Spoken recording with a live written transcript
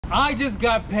I just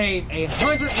got paid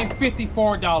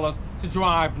 $154 to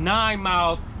drive 9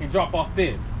 miles and drop off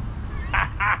this.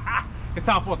 It's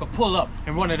time for us to pull up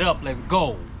and run it up. Let's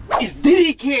go. It's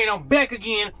DDK and I'm back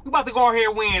again. We about to go out here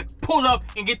and win, pull up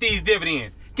and get these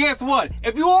dividends. Guess what?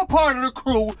 If you are part of the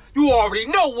crew, you already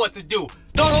know what to do.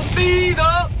 Throw them C's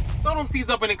up. Throw them C's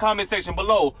up in the comment section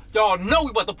below. Y'all know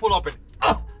we about to pull up and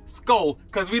skull,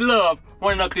 because we love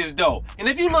running up this dough. And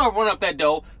if you love running up that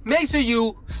dough, make sure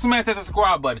you smash that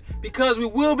subscribe button, because we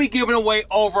will be giving away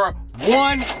over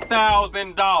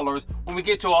 $1,000 when we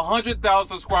get to 100,000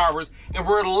 subscribers, and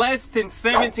we're less than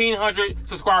 1,700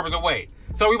 subscribers away.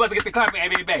 So we about to get the clapping,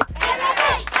 baby.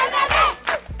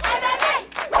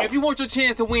 If you want your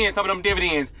chance to win some of them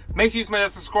dividends, make sure you smash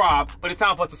that subscribe, but it's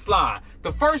time for us to slide.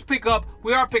 The first pickup,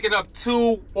 we are picking up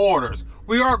 2 orders.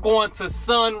 We are going to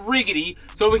Sun Riggedy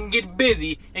so we can get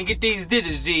busy and get these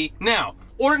digits, G. Now,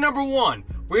 order number 1,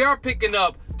 we are picking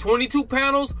up 22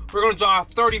 panels. We're gonna drive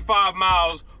 35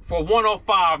 miles for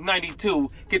 $105.92.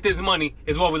 Get this money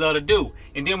is what we love to do.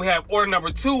 And then we have order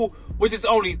number 2, which is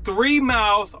only 3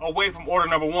 miles away from order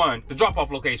number 1, the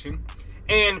drop-off location.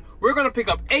 And we're gonna pick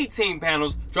up 18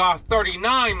 panels, drive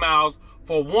 39 miles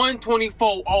for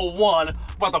 $124.01.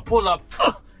 About to pull up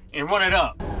and run it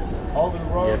up.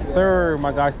 Yes, sir.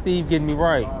 My guy Steve getting me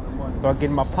right, so I get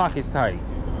my pockets tight.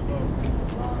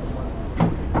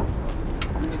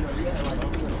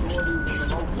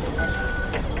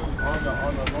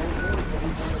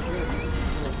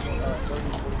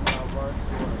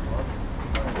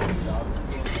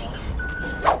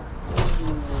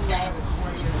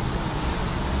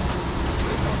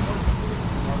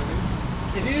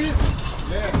 It is?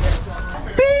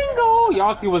 Bingo!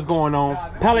 Y'all see what's going on.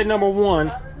 Pallet number 1,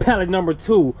 pallet number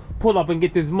 2. Pull up and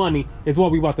get this money is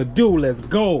what we about to do. Let's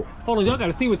go. Hold on, y'all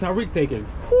gotta see what Tyreek taking.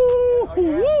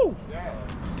 Woo!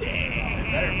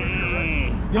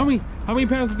 Dang. How many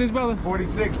pounds is this, brother?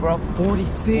 46, bro.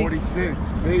 46? 46.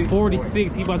 Big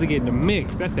 46, he about to get in the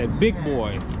mix. That's that big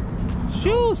boy.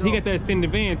 Shoes, he got that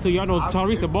extended van too. Y'all know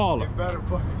Tyreek's a baller.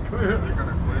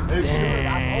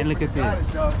 Dang, look at this.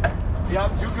 Yeah,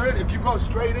 you good? If you go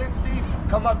straight in, Steve,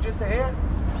 come up just a hair.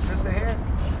 Just a hair.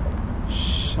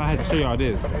 Shh, I had to show y'all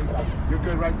this. You're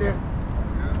good right there?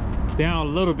 Down a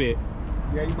little bit.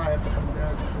 Yeah, you might have to come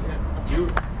down just a hair.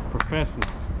 Beautiful. Professional.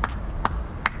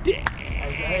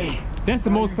 Dang. That's the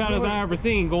most pallets I ever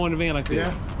seen go in the van like this.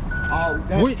 Yeah. Oh,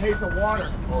 that's a case of water.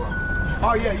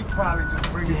 Oh yeah, you probably just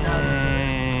bring it down.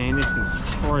 Dang, this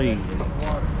is crazy.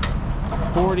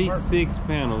 46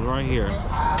 panels right here.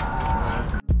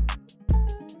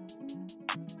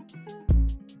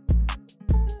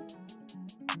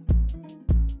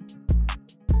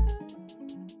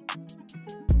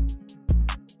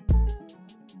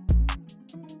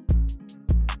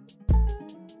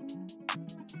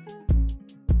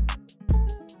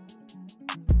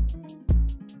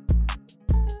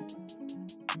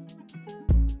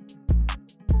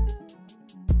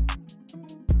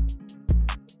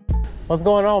 What's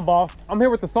going on, boss? I'm here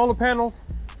with the solar panels.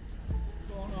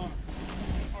 What's going on? Our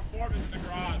foreman's in the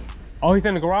garage. Oh, he's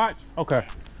in the garage? Okay.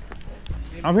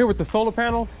 I'm here with the solar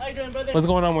panels. How you doing, brother? What's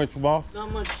going on with you, boss?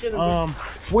 Not much shit.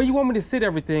 Where you want me to sit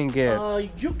everything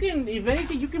at? You can, if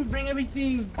anything, you can bring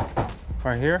everything.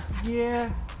 Right here?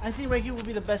 Yeah, I think right here would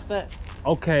be the best bet.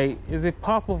 Okay, is it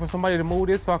possible for somebody to move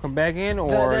this so I can back in, or?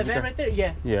 The van right there?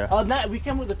 Yeah. Yeah. Not, we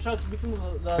can move the trucks, we can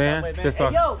move the van? that way, Just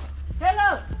hey, yo,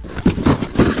 hello!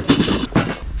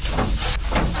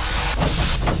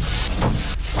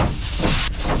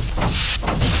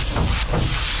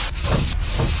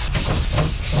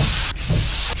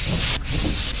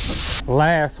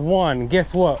 Last one.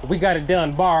 Guess what? We got it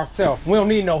done by ourselves. We don't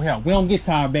need no help. We don't get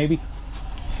tired, baby.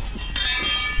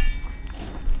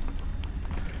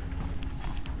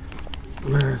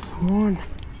 Last one.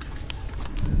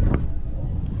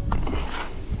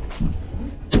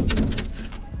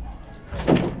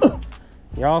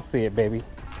 Y'all see it, baby.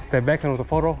 Step back in with the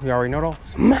photo. You already know though.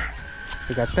 Smack.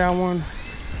 We got that one.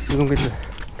 We're gonna get the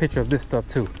picture of this stuff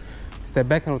too. Step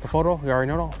back in with the photo. You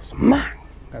already know though. Smack.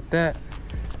 Got that.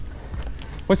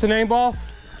 What's your name, boss?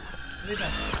 Felipe.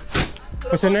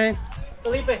 What's your name?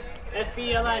 Felipe.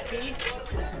 F-E-L-I-P.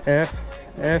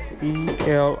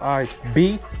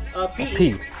 F-E-L-I-B?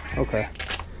 P. Okay.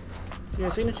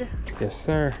 Your signature? Yes,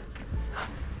 sir.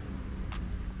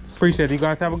 Appreciate it. You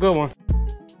guys have a good one.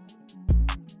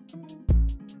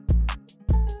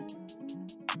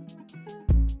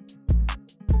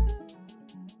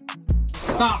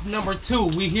 Stop number 2.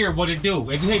 We here. What it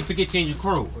do? If you hate to get you and your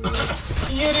crew.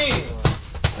 Get in.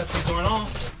 That's what's going on.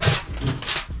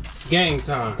 Gang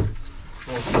times.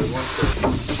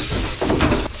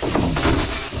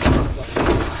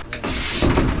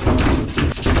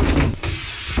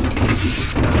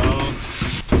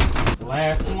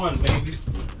 one, baby.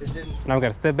 Now we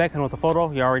gotta step back and with the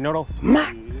photo. You already know those.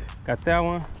 Smack! Got that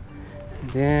one.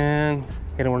 Then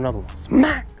hit it with another one.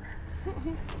 Smack!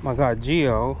 My God,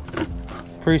 Gio.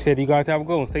 Appreciate it. You guys have a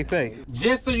good one. Stay safe.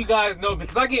 Just so you guys know,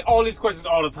 because I get all these questions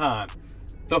all the time.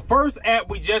 The first app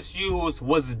we just used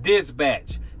was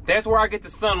Dispatch. That's where I get the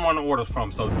Sun Run orders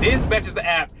from. So Dispatch is the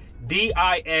app, D-I-S-P-A-T-C-H.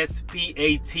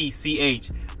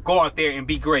 Go out there and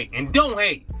be great. And don't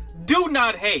hate. Do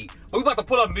not hate. We about to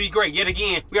pull up and be great. Yet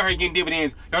again, we are here getting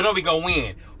dividends. Y'all know we gonna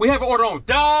win. We have an order on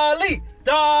Dolly,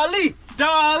 Dolly,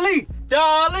 Dolly,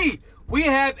 Dolly. We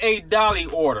have a Dolly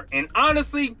order. And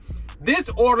honestly, this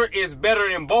order is better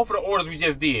than both of the orders we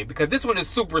just did because this one is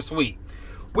super sweet.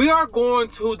 We are going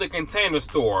to the Container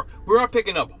Store. We are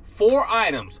picking up 4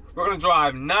 items. We're gonna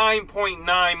drive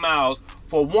 9.9 miles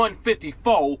for $154.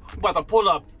 We're about to pull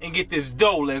up and get this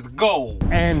dough. Let's go.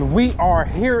 And we are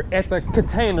here at the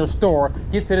Container Store.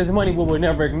 Get to this money we will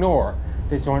never ignore.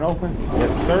 This joint open?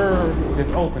 Yes, sir.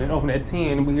 Just open it. Open at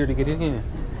 10 and we're here to get it in.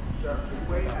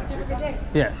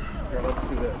 Yes. Here, let's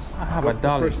do this. I have What's a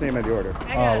Dolly. the first name of the order?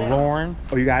 Lauren.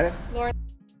 Oh, you got it? Lauren.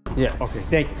 Yes. Okay.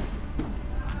 Thank you.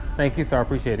 Thank you, sir. I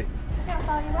appreciate it. I can't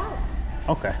follow you out.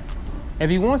 Okay.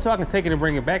 If you want to, I can take it and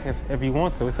bring it back if you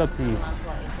want to. It's up to you.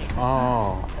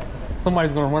 Oh.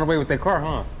 Somebody's going to run away with their car,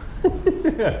 huh?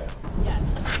 Yes.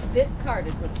 This card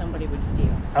is what somebody would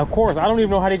steal. Of course. I don't even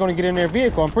know how they're going to get in their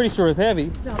vehicle. I'm pretty sure it's heavy.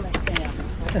 Dumbest thing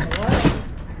ever.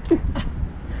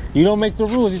 You don't make the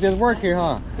rules. You just work here,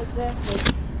 huh? Exactly.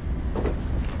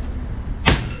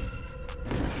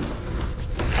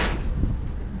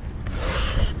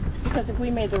 Because if we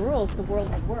made the rules, the world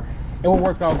would work. It will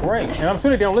work out great. And I'm sure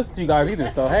they don't listen to you guys either.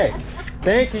 So, hey,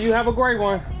 thank you. You have a great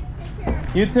one.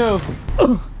 You too.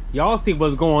 Y'all see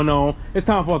what's going on. It's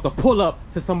time for us to pull up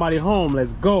to somebody's home.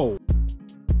 Let's go.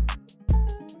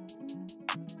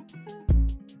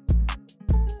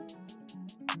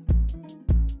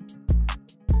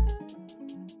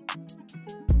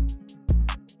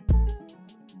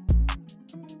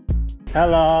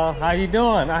 Hello, how you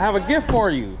doing? I have a gift for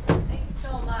you. Thank you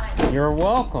so much. You're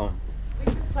welcome. We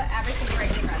can just put everything right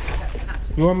in the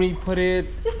rest. You want me to put it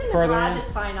Just in the further garage in?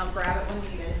 is fine. I'll grab it when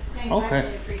needed. Thanks. Okay. I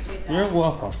really appreciate that. You're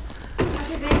welcome.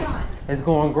 How's your day going? It's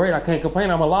going great. I can't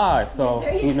complain. I'm alive. So,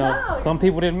 There you know, go. some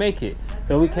people didn't make it.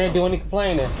 So we can't do any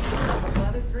complaining. The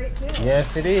weather's great too.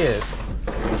 Yes, it is.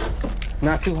 It's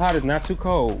not too hot. It's not too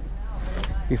cold.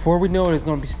 Before we know it, it's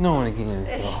going to be snowing again.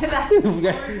 So. That's We all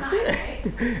got- the time, right?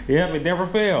 Yep, it never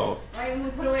fails. Right when we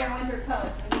put away our winter coats.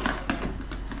 we need something.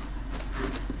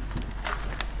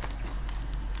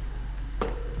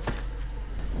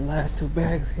 The last 2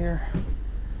 bags here.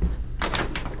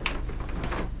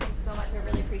 Thanks so much. I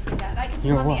really appreciate that. I can do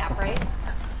You're on the welcome. app, right?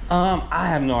 I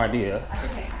have no idea.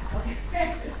 Okay.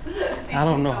 Thank I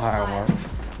don't you know so how it much. works.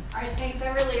 All right. Thanks. I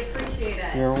really appreciate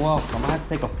it. You're welcome. I have to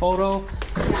take a photo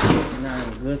and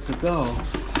I'm good to go.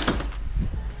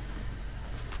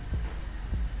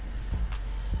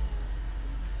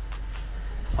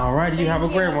 All right, you have a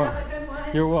great one. Have a good one.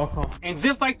 You're welcome. And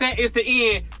just like that, it's the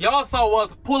end. Y'all saw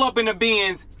us pull up in the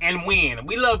bins and win.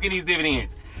 We love getting these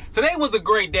dividends. Today was a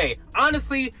great day.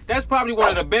 Honestly, that's probably one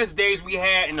of the best days we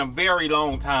had in a very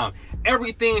long time.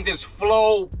 Everything just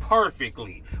flowed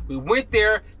perfectly. We went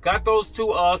there, got those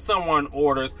 2 Sun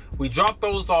orders. We dropped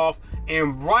those off,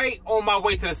 and right on my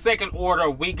way to the second order,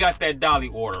 we got that Dolly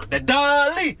order. The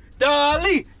Dolly,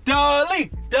 Dolly,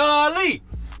 Dolly, Dolly.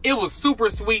 It was super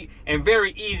sweet and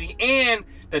very easy, and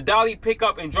the Dolly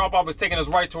pickup and drop off is taking us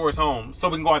right towards home, so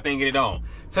we can go out there and get it on.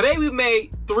 Today we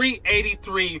made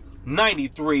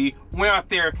 $383.93. Went out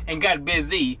there and got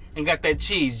busy and got that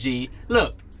cheese, G.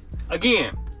 Look,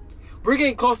 again, we're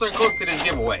getting closer and closer to this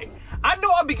giveaway. I know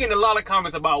I'll be getting a lot of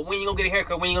comments about when you gonna get a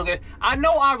haircut, when you gonna get it. I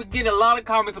know I'll be getting a lot of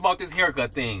comments about this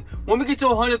haircut thing. When we get to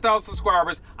 100,000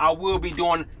 subscribers, I will be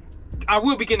getting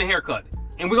a haircut.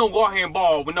 And we're gonna go out here and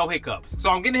ball with no hiccups.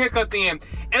 So I'm getting a haircut then,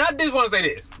 and I just wanna say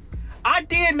this. I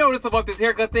did notice about this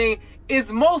haircut thing,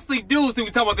 it's mostly dudes who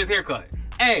be talking about this haircut.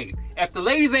 Hey, if the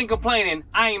ladies ain't complaining,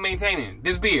 I ain't maintaining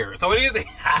this beard. So it is,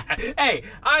 hey,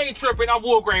 I ain't tripping, I'm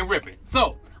wood grain ripping.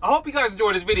 So, I hope you guys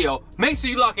enjoyed this video. Make sure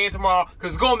you lock in tomorrow,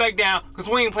 because it's going back down, because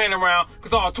we ain't playing around,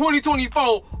 because all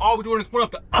 2024, all we're doing is put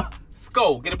up the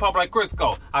skull, get it poppin' like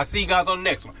Crisco. I'll see you guys on the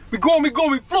next one. We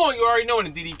flowing, you already know, in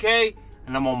the DDK,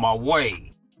 and I'm on my way.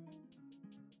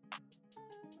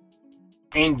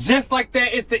 And just like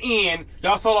that, it's the end.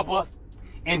 Y'all sold up us.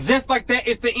 And just like that,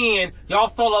 it's the end. Y'all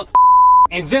sold us.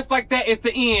 And just like that, it's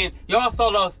the end. Y'all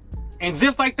sold us. And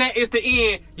just like that, it's the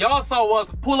end. Y'all saw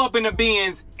us pull up in the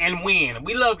bins and win.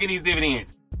 We love getting these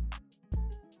dividends.